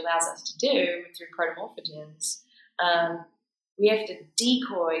research allows us to do through protomorphogens. We have to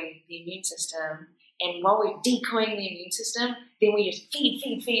decoy the immune system, and while we're decoying the immune system, then we just feed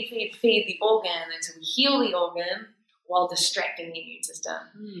the organ until we heal the organ while distracting the immune system.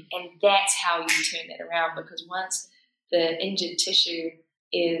 And that's how you turn that around, because once the injured tissue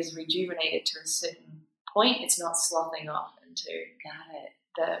is rejuvenated to a certain point, it's not sloughing off into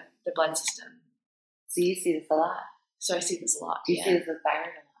the blood system. So you see this a lot. So I see this a lot. Do you see this with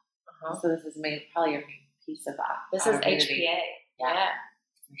thyroid a lot? So this is probably your main piece of that. This is HPA. Yeah.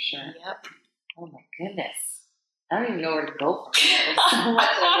 For sure. Yep. Oh my goodness. I don't even know where to go from here. There's so much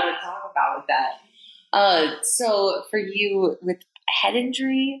I want to talk about with that. So for you with head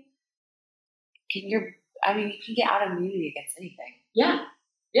injury, you can get autoimmunity against anything. Yeah.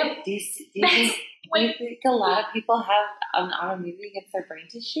 Yep. Do you think a lot of people have an autoimmunity against their brain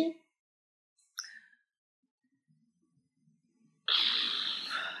tissue?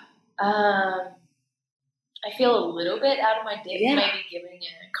 I feel a little bit out of my depth, maybe giving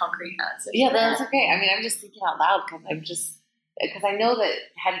a concrete answer. Yeah, that's okay. I mean, I'm just thinking out loud because I know that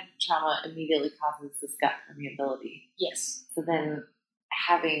head trauma immediately causes this gut permeability. Yes. So then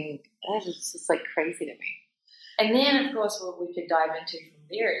that's just like crazy to me. And then, of course, what we could dive into from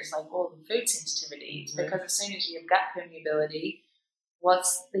there is like all the food sensitivities, because as soon as you have gut permeability,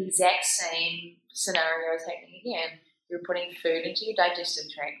 what's the exact same scenario is happening again? You're putting food into your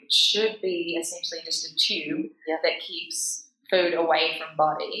digestive tract, which should be essentially just a tube that keeps food away from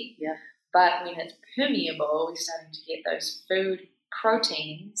body. Yeah. But when it's permeable, we're starting to get those food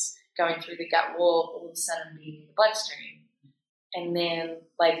proteins going through the gut wall, all of a sudden being in the bloodstream. And then,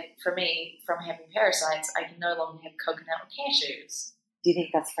 like for me, from having parasites, I can no longer have coconut or cashews. Do you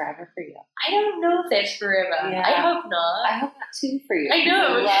think that's forever for you? I don't know if that's forever. Yeah. I hope not. I hope not too for you. I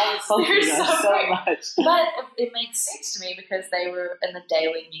know. I love coconut so much. But it makes sense to me because they were in the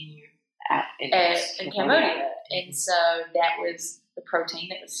daily menu in Cambodia. And so that was the protein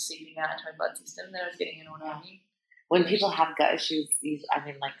that was seeping out into my blood system that I was getting an autoimmune. When people have gut issues, they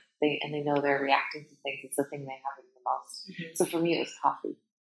know they're reacting to things, it's the thing they have the most. Mm-hmm. So for me, it was coffee.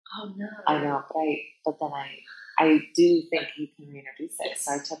 Oh, no. I know, but then I do think you can reintroduce it. Yes.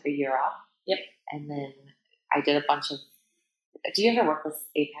 So I took a year off. Yep. And then I did a bunch of. Do you ever work with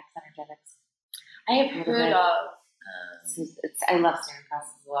Apex Energetics? I have heard of. I love Staring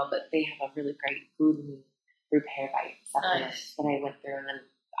Process as well, but they have a really great gluten repair bite supplement that I went through, and then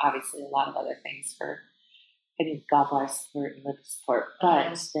obviously a lot of other things for gallbladder support and liver support.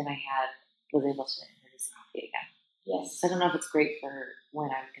 But then I was able to introduce coffee again. Yes. So I don't know if it's great for when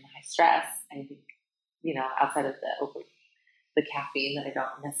I'm in high stress. I think, outside of the caffeine that I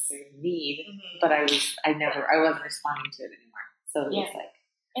don't necessarily need, but I wasn't responding to it anymore. So it was like.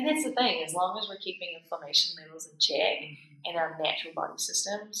 And that's the thing, as long as we're keeping inflammation levels in check and our natural body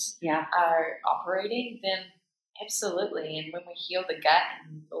systems are operating, then absolutely. And when we heal the gut,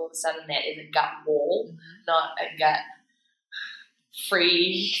 and all of a sudden that is a gut wall, not a gut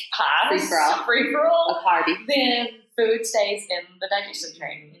free for all, a party, then food stays in the digestive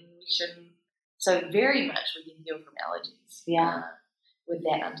tract, and we shouldn't. So very much we can heal from allergies. With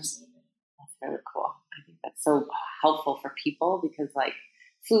that understanding. That's really cool. I think that's so helpful for people because, like,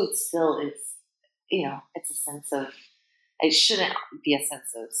 food still is, it's a sense of. It shouldn't be a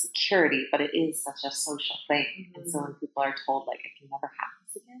sense of security, but it is such a social thing. Mm-hmm. And so when people are told, like, it can never happen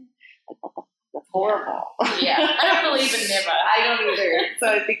again, like, what the that's horrible. Yeah. I don't believe in never. I don't either. So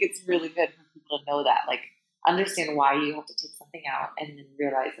I think it's really good for people to know that, like, understand why you have to take something out and then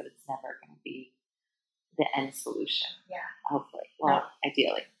realize that it's never going to be the end solution. Yeah. Hopefully. Well,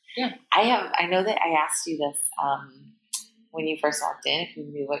 ideally. Yeah. I know that I asked you this when you first walked in, if you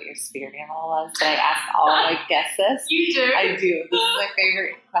knew what your spirit animal was, but I asked all my guests this. You do? I do. This is my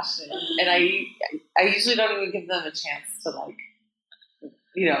favorite question. And I usually don't even give them a chance to, like,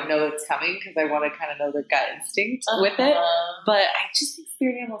 know it's coming because I want to kind of know their gut instinct with it. But I just think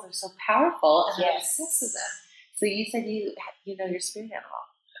spirit animals are so powerful, and I'm obsessed with them. So you said you know your spirit animal,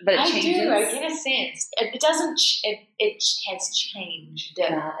 but it changes. I do. I get a sense. It doesn't. It has changed.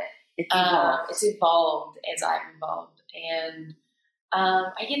 Got it. It's evolved. It's evolved as I've evolved, and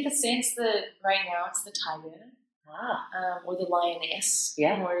I get the sense that right now it's the tiger or the lioness,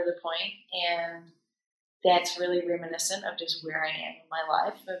 more to the point, and that's really reminiscent of just where I am in my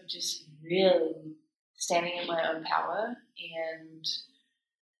life, of just really standing in my own power and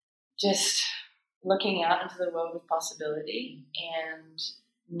just looking out into the world of possibility and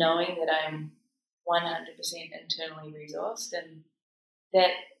knowing that I'm 100% internally resourced, and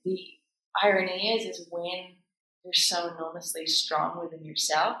that the irony is when you're so enormously strong within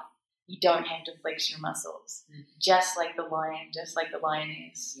yourself, you don't have to flex your muscles. Just like the lion, just like the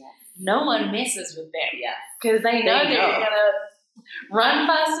lioness. Yes. No one messes with them because they know they're going to run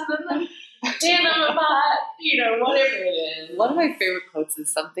faster than them, tear them apart, whatever it is. One of my favorite quotes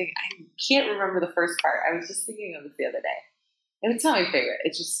is something, I can't remember the first part. I was just thinking of it the other day. And it's not my favorite.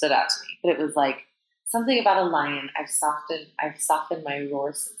 It just stood out to me. But it was like, something about a lion, I've softened my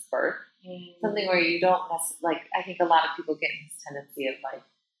roar since birth. Something where you don't I think a lot of people get this tendency of like,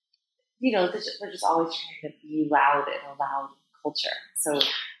 we're just always trying to be loud in a loud culture. So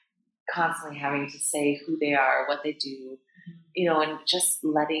constantly having to say who they are, what they do, and just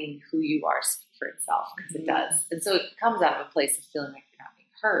letting who you are speak for itself, because it does. And so it comes out of a place of feeling like you're not being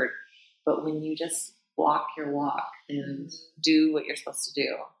heard. But when you just walk your walk and do what you're supposed to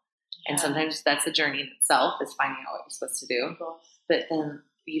do, and sometimes that's a journey in itself, is finding out what you're supposed to do. But then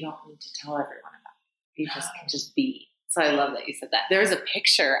you don't need to tell everyone about it. You just can just be. So I love that you said that. There was a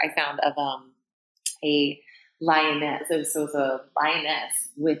picture I found of a lioness. So it was a lioness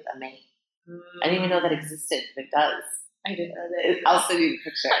with a mane. I didn't even know that existed, but it does. I didn't know that. I'll send you the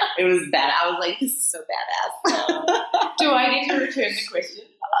picture. It was bad. I was like, this is so badass. Do I need to return the question?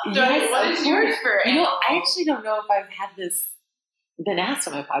 What is yours for? I actually don't know if I've had this been asked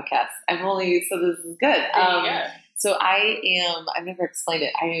on my podcast. So this is good. So I've never explained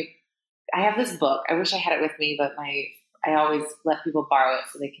it. I have this book. I wish I had it with me, but I always let people borrow it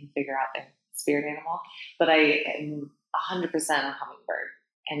so they can figure out their spirit animal. But I am 100% a hummingbird.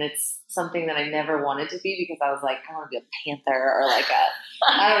 And it's something that I never wanted to be, because I was like, I want to be a panther or like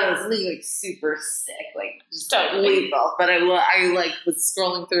I don't know, something like super sick, like just lethal. But I was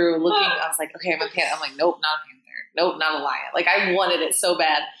scrolling through, looking, I was like, okay, I'm a panther. I'm like, nope, not a panther. Nope, not a lion. Like, I wanted it so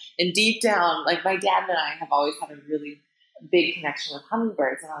bad. And deep down, like, my dad and I have always had a really big connection with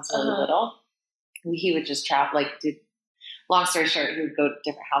hummingbirds. When I was really little, he would just travel, long story short, he would go to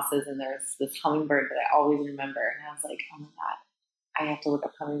different houses, and there was this hummingbird that I always remember. And I was like, oh my God, I have to look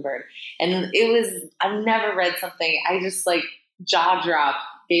up hummingbird. And I've never read something. I just jaw dropped,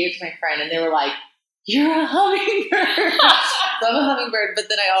 gave it to my friend, and they were like, you're a hummingbird. So I'm a hummingbird, but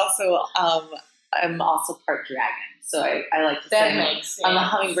then I'm also part dragon. So I like to say I'm a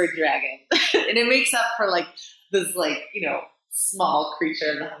hummingbird dragon. And it makes up for this small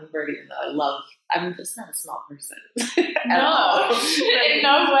creature of the hummingbird, even though I'm just not a small person. No, in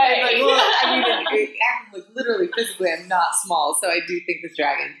no way. Literally, physically, I'm not small. So I do think this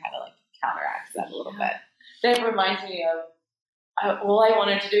dragon kind of counteracts that a little bit. That reminds me of, all I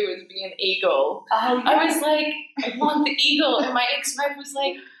wanted to do was be an eagle. Oh, I was like, I want the eagle. And my ex-wife was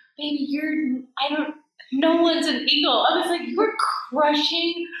like, baby, no one's an eagle. I was like, you're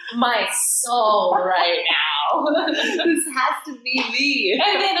crushing my soul right now. This has to be me.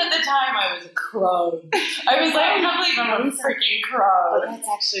 And then at the time, I was a crow. I was like, I can't believe I'm a freaking crow. But that's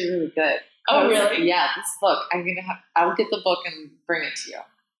actually really good. Oh, really? Yeah, this book, I'll get the book and bring it to you.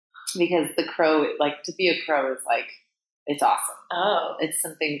 Because the crow, to be a crow is it's awesome. Oh. It's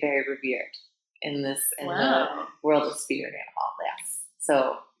something very revered in the world of spirit animal. Yes.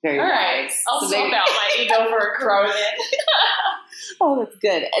 So, very all right. wise. I'll swap out my ego for a crow then. Oh, that's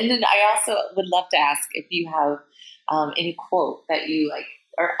good. And then I also would love to ask if you have any quote that you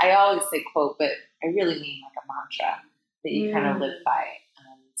or I always say quote, but I really mean a mantra that you kind of live by.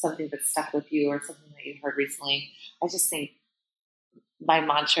 Something that stuck with you, or something that you heard recently. I just think my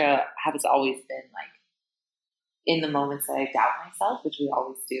mantra has always been in the moments that I doubt myself, which we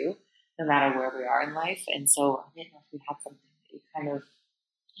always do, no matter where we are in life. And so I didn't know if you had something that you kind of.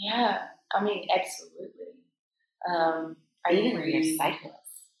 Yeah, I mean, absolutely. Even when you're cyclist.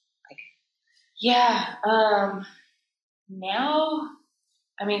 Yeah. Now,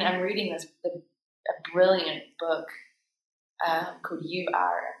 I mean, I'm reading a brilliant book called You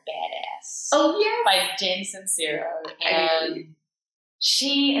Are a Badass. Oh, yes. By Jen Sincero. And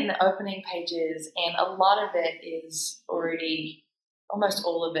she, in the opening pages, and a lot of it is already, almost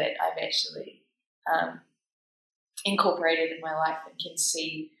all of it, I've actually incorporated in my life, and can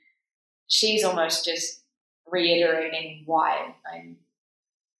see she's almost just reiterating why I'm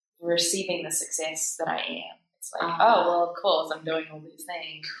receiving the success that I am. It's like, oh, well, of course, I'm doing all these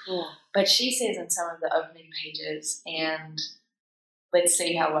things. Cool. But she says in some of the opening pages, and let's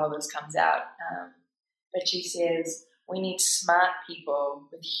see how well this comes out. But she says, we need smart people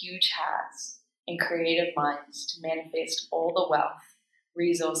with huge hearts and creative minds to manifest all the wealth,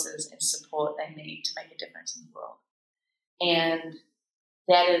 resources, and support they need to make a difference in the world. And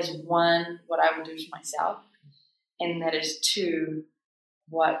that is one, what I will do for myself. And that is two,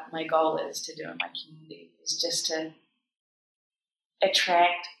 what my goal is to do in my community, is just to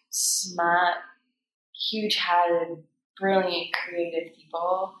attract smart, huge-hearted, brilliant, creative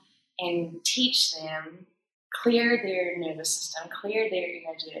people and teach them, clear their nervous system, clear their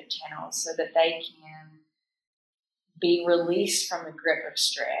energetic channels so that they can be released from the grip of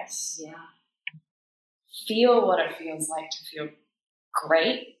stress. Yeah. Feel what it feels like to feel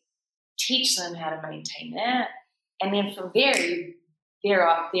great, teach them how to maintain that, and then from there,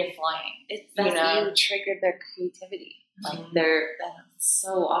 they're flying. It's that you triggered their creativity. Like that's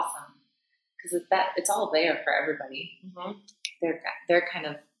so awesome because it's all there for everybody. Mm-hmm. They're kind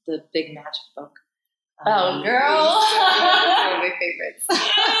of the big magic book. Oh, girl! One of my favorites.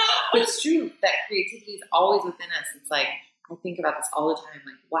 But it's true that creativity is always within us. It's like I think about this all the time.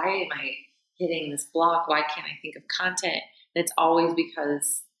 Like, why am I hitting this block? Why can't I think of content? And it's always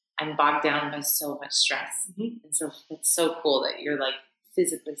because I'm bogged down by so much stress. Mm-hmm. And so it's so cool that you're like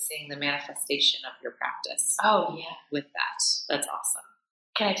physically seeing the manifestation of your practice. Oh, yeah. With that. That's awesome.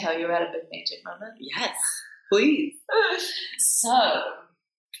 Can I tell you about a big magic moment? Yes, please. So,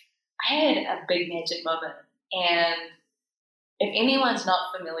 I had a big magic moment. And if anyone's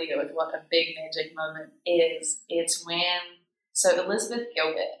not familiar with what a big magic moment is, it's when, so Elizabeth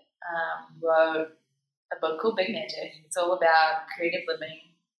Gilbert wrote a book called Big Magic. It's all about creative living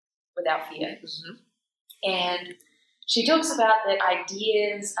without fear. Mm-hmm. And she talks about that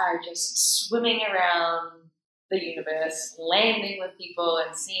ideas are just swimming around the universe, landing with people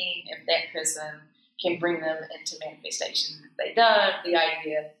and seeing if that person can bring them into manifestation. If they don't, the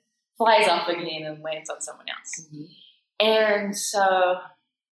idea flies off again and lands on someone else. Mm-hmm. And so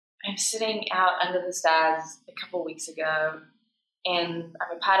I'm sitting out under the stars a couple of weeks ago, and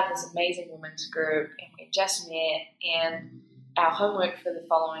I'm a part of this amazing women's group, and we just met, and our homework for the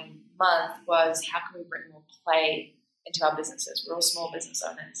following month was how can we bring more play into our businesses. We're all small business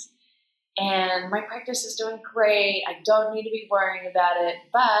owners. And my practice is doing great. I don't need to be worrying about it,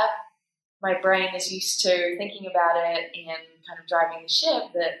 but my brain is used to thinking about it and kind of driving the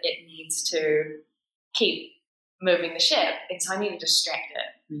ship that it needs to keep moving the ship. And so I need to distract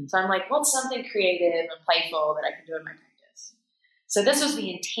it. Mm. So I'm like, what's something creative and playful that I can do in my practice? So this was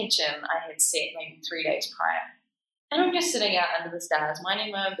the intention I had set maybe 3 days prior. And I'm just sitting out under the stars,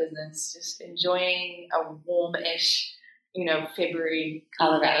 minding my own business, just enjoying a warm-ish, February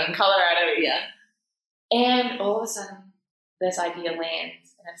Colorado. Yeah. And all of a sudden, this idea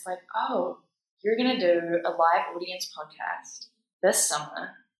lands. And it's like, oh, you're going to do a live audience podcast this summer.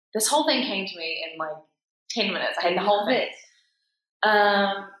 This whole thing came to me in like 10 minutes. I had the whole thing.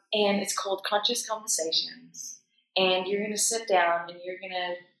 And it's called Conscious Conversations. And you're going to sit down and you're going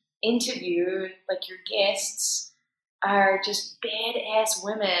to interview, like your guests are just badass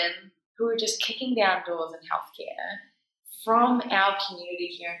women who are just kicking down doors in healthcare from our community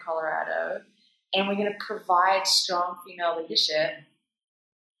here in Colorado. And we're going to provide strong female leadership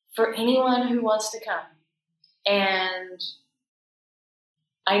for anyone who wants to come. And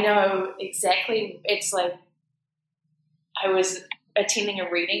I know exactly, it's like I was attending a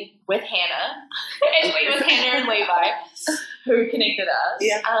reading with Hannah, with Hannah and Levi, who connected us.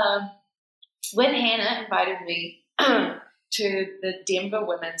 Yeah. When Hannah invited me to the Denver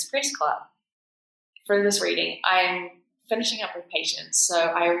Women's Press Club for this reading, I'm finishing up with patients. So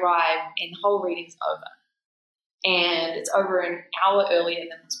I arrive and the whole reading's over. And it's over an hour earlier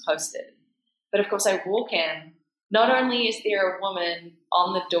than it was posted. But of course I walk in, not only is there a woman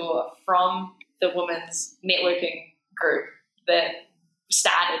on the door from the women's networking group that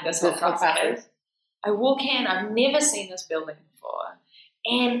started this whole process. I walk in, I've never seen this building before.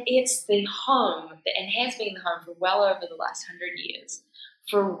 And it's the home, and has been the home for well over the last 100 years,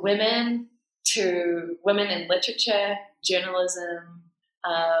 for women in literature, journalism,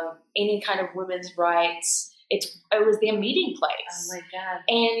 any kind of women's rights. It was their meeting place. Oh my God.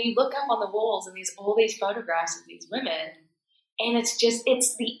 And you look up on the walls and there's all these photographs of these women, and it's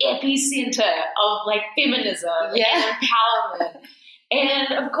the epicenter of like feminism and empowerment.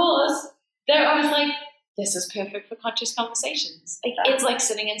 And of course, I was like, this is perfect for Conscious Conversations. Like, it's like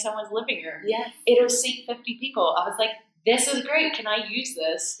sitting in someone's living room. Yes. It'll seat 50 people. I was like, this is great. Can I use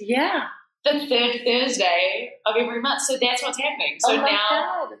this? Yeah. The third Thursday of every month. So that's what's happening. So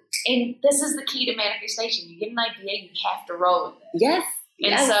now, and this is the key to manifestation. You get an idea, you have to roll with it. Yes.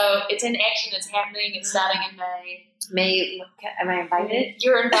 And so it's in action. It's happening. It's starting in May. Am I invited?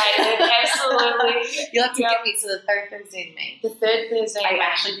 You're invited. Absolutely. You'll have to get me to the third Thursday in May. The third Thursday. I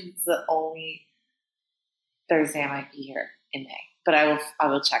actually think it's the only Thursday I might be here in May. But I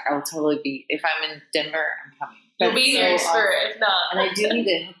will check. I will totally be. If I'm in Denver, I'm coming. You'll be there in spirit. If not, and I do need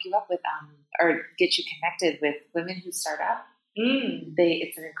to hook you up with or get you connected with Women Who Start Up.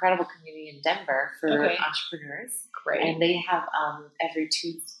 It's an incredible community in Denver for entrepreneurs. Great. And they have every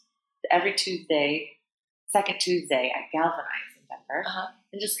Tuesday, second Tuesday at Galvanize in Denver.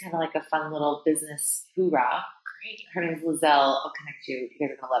 And just kind of like a fun little business hoorah. Great. Her name is Lizelle. I'll connect you. You guys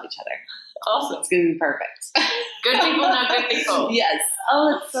are going to love each other. Awesome. It's going to be perfect. Good people know good people. Yes.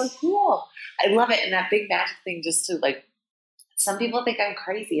 Oh, it's so cool. I love it. And that big magic thing, just to like, some people think I'm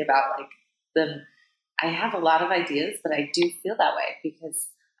crazy about like them. I have a lot of ideas, but I do feel that way because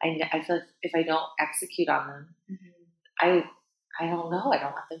I feel like if I don't execute on them, I don't know. I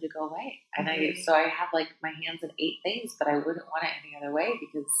don't want them to go away. And so I have like my hands in 8 things, but I wouldn't want it any other way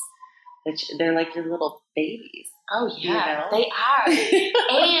because they're like your little babies. Oh, yeah. They are.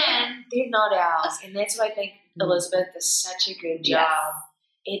 And they're not ours. And that's why I think Elizabeth does such a good job. Yes.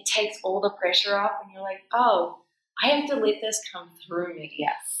 It takes all the pressure off and you're like, oh, I have to let this come through me.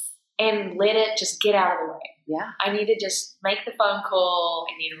 Yes. And let it just get out of the way. Yeah. I need to just make the phone call.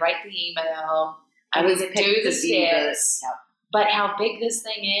 I need to write the email. I need to do the steps. Yep. But how big this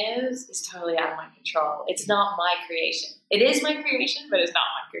thing is totally out of my control. It's not my creation. It is my creation, but it's not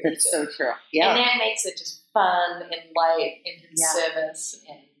my creation. That's so true. Yeah. And that makes it just fun and light and in service.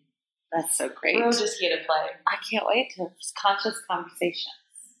 And that's so great. We're all just here to play. I can't wait to conscious conversations.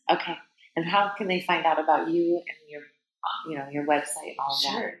 Okay. And how can they find out about you and your website and all of that?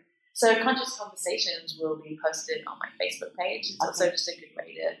 Sure. So Conscious Conversations will be posted on my Facebook page. It's also just a good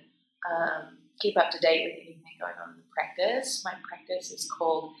way to keep up to date with anything going on in the practice. My practice is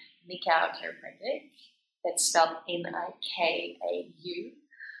called Nikau Chiropractic. That's spelled Nikau.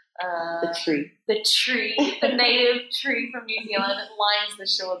 The tree. The tree, the native tree from New Zealand. It lines the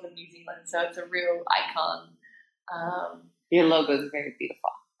shores of New Zealand, so it's a real icon. Your logo is very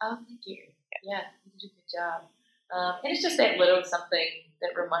beautiful. Oh, thank you. Yeah, you did a good job. And it's just that little something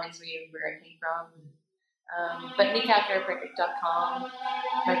that reminds me of where I came from. But nikauchiropractic.com.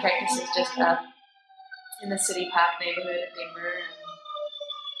 My practice is just up in the City Park neighborhood of Denver, and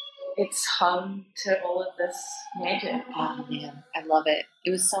it's home to all of this magic. Oh man, I love it.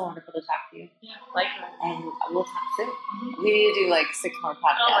 It was so wonderful to talk to you. Yeah, likewise. And we'll talk soon. We need to do like 6 more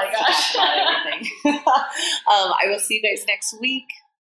podcasts to talk about everything. I will see you guys next week.